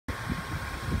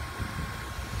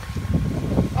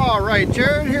Alright,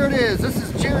 Jared, here it is. This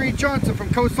is Jerry Johnson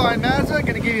from Coastline Mazda.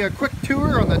 Going to give you a quick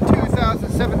tour on the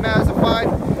 2007 Mazda 5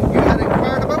 you had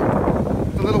inquired about.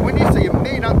 It's a little windy, so you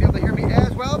may not be able to hear me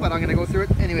as well, but I'm going to go through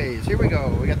it anyways. Here we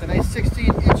go. We got the nice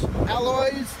 16-inch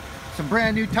alloys, some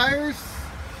brand new tires.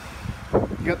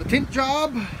 You got the tint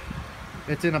job.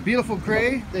 It's in a beautiful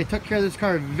gray. They took care of this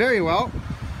car very well.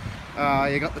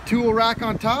 You got the tool rack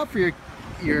on top for your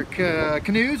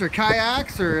canoes or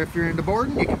kayaks, or if you're into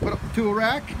boarding, you can put up the tool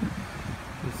rack.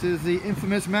 This is the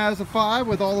infamous Mazda 5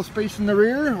 with all the space in the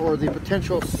rear, or the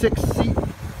potential 6-seat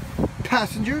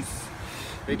passengers.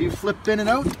 They do flip in and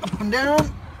out, up and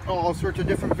down, all sorts of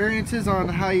different variances on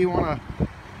how you want to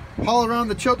haul around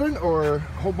the children, or a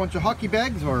whole bunch of hockey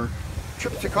bags, or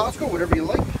trips to Costco, whatever you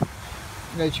like.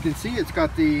 And as you can see, it's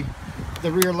got the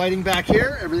rear lighting back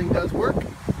here. Everything does work.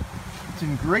 It's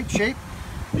in great shape.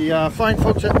 The fine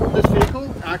folks that own this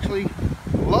vehicle actually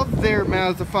love their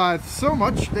Mazda 5 so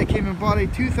much they came and bought a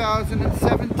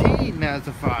 2017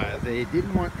 Mazda 5. They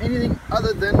didn't want anything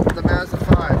other than the Mazda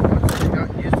 5 once they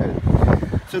got used to it.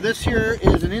 So this here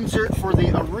is an insert for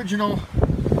the original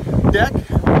deck,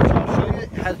 which I'll show you.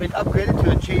 It has been upgraded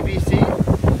to a JVC.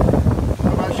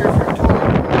 I'm not sure if you're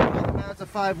totally how the Mazda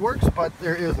 5 works, but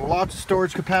there is lots of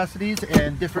storage capacities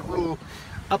and different little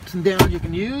ups and downs you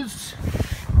can use.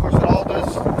 Of course, it all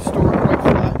does store quite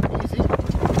flat and easy.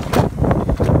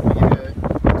 The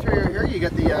interior here, you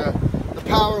get the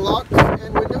power locks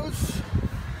and windows.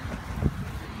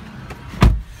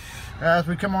 As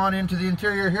we come on into the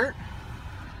interior here,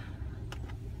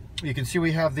 you can see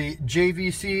we have the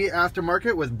JVC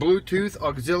aftermarket with Bluetooth,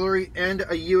 auxiliary, and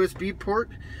a USB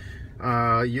port.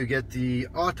 You get the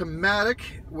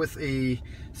automatic with a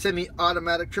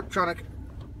semi-automatic Triptronic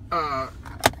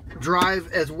drive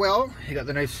as well. You got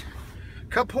the nice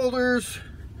cup holders,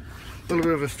 a little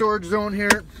bit of a storage zone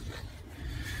here.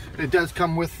 It does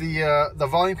come with the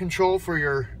volume control for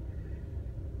your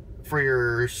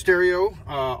stereo,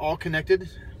 all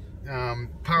connected.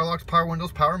 Power locks, power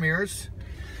windows, power mirrors.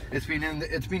 It's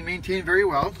been maintained very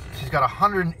well. She's got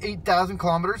 108,000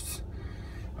 kilometers.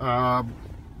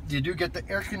 You do get the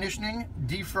air conditioning,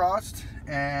 defrost,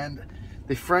 and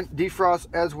the front defrost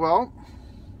as well.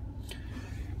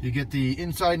 You get the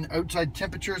inside and outside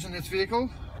temperatures in this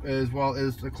vehicle, as well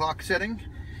as the clock setting.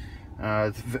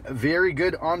 It's very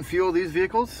good on fuel, these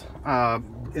vehicles.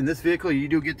 In this vehicle, you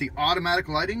do get the automatic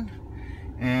lighting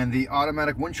and the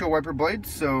automatic windshield wiper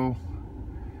blades. So,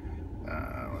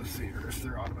 let's see if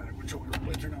they're automatic windshield wiper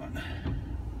blades or not.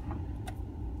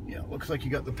 Yeah, it looks like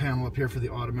you got the panel up here for the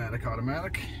automatic.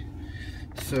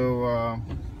 So,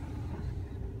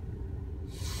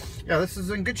 yeah, this is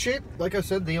in good shape. Like I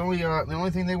said, the only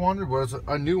thing they wanted was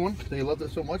a new one. They loved it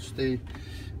so much. They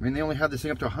only had this thing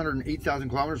up to 108,000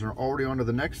 kilometers and are already on to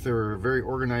the next. They're a very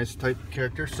organized type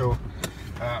character, so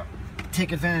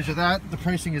take advantage of that. The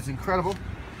pricing is incredible.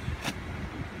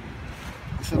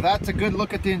 So that's a good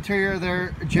look at the interior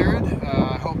there, Jared.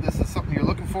 I hope this is something you're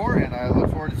looking for, and I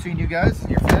look forward to seeing you guys and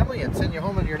your family and send you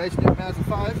home in your nice new Mazda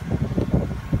 5.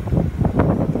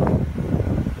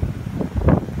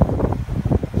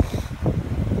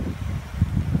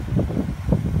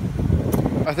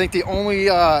 I think the only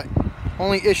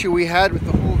issue we had with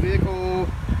the whole vehicle,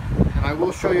 and I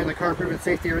will show you in the car improvement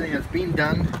safety everything that's being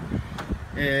done,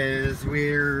 is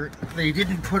they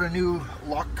didn't put a new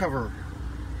lock cover.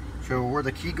 So where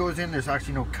the key goes in, there's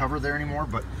actually no cover there anymore,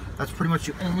 but that's pretty much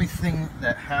the only thing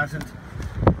that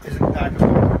isn't back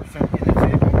 100% in this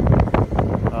vehicle.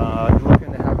 You're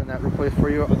looking to having that replaced for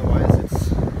you, otherwise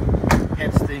it's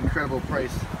hence the incredible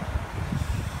price.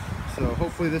 So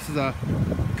hopefully this is a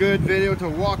good video to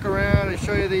walk around and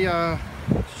show you the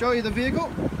vehicle.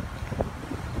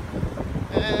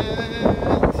 And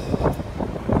not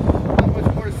much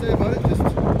more to say about it. Just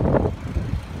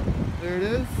there it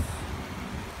is.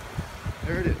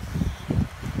 There it is.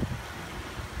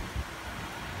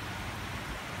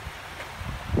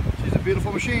 She's a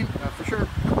beautiful machine, that's for sure.